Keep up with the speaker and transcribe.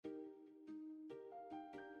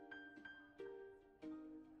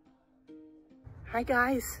Hi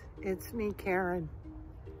guys, it's me, Karen.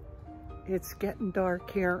 It's getting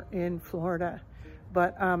dark here in Florida,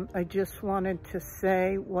 but I just wanted to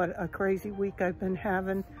say what a crazy week I've been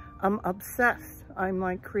having. I'm obsessed. I'm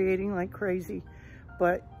like creating like crazy,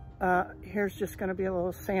 but here's just gonna be a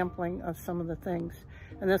little sampling of some of the things.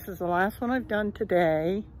 And this is the last one I've done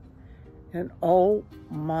today. And oh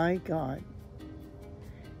my God,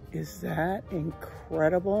 is that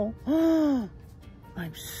incredible?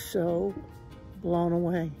 I'm so blown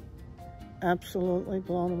away. Absolutely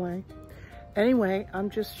blown away. Anyway, I'm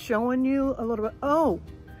just showing you a little bit. Oh,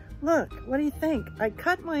 look, what do you think? I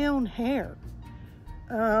cut my own hair.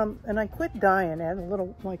 And I quit dyeing it a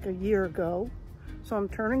little, like a year ago. So I'm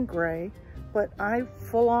turning gray, but I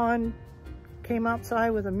full on came outside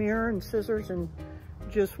with a mirror and scissors and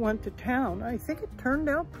just went to town. I think it turned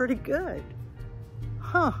out pretty good.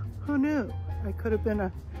 Huh, who knew? I could have been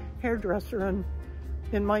a hairdresser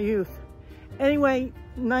in my youth. Anyway,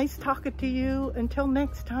 nice talking to you. Until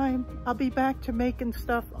next time, I'll be back to making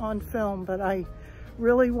stuff on film, but I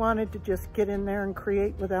really wanted to just get in there and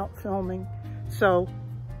create without filming. So,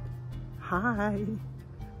 hi.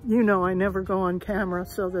 You know I never go on camera,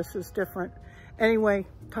 so this is different. Anyway,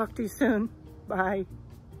 talk to you soon. Bye.